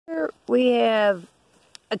here we have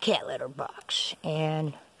a cat litter box,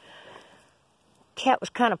 and cat was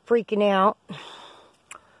kind of freaking out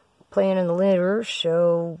playing in the litter,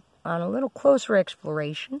 so on a little closer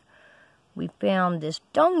exploration we found this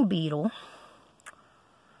dung beetle.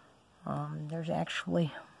 There's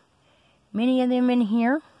actually many of them in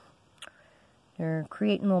here. They're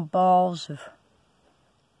creating little balls of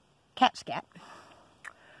cat scat,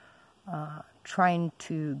 trying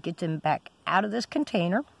to get them back out of this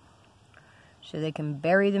container so they can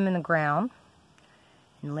bury them in the ground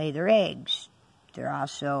and lay their eggs. They're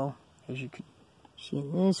also, as you can see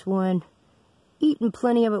in this one, eating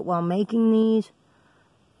plenty of it while making these.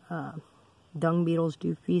 Dung beetles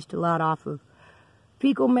do feast a lot off of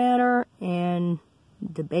fecal matter, and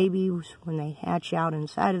the babies, when they hatch out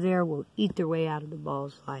inside of there, will eat their way out of the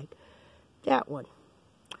balls like that one.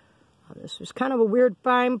 This was kind of a weird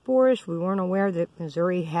find for us. We weren't aware that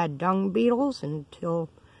Missouri had dung beetles until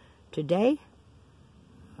today.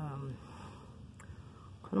 Kind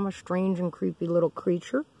of a strange and creepy little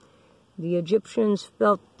creature. The Egyptians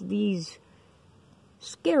felt these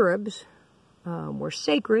scarabs were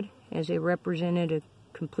sacred, as they represented a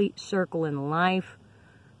complete circle in life.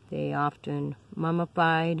 They often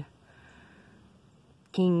mummified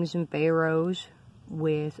kings and pharaohs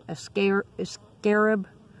with a scarab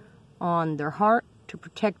on their heart to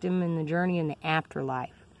protect them in the journey in the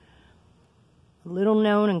afterlife. A little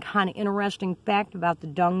known and kind of interesting fact about the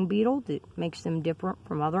dung beetle that makes them different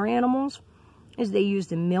from other animals is they use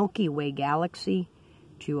the Milky Way galaxy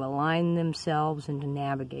to align themselves and to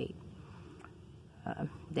navigate.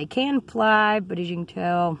 They can fly, but as you can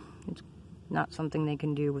tell, it's not something they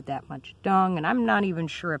can do with that much dung, and I'm not even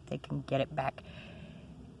sure if they can get it back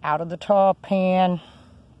out of the tall pan.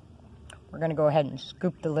 We're going to go ahead and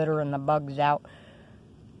scoop the litter and the bugs out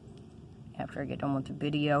after I get done with the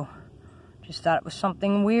video. Just thought it was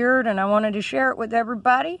something weird, and I wanted to share it with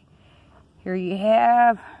everybody. Here you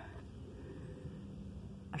have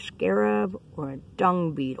a scarab or a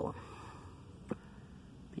dung beetle.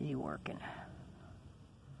 Busy working.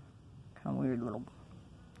 Kind of weird little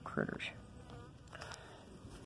critters.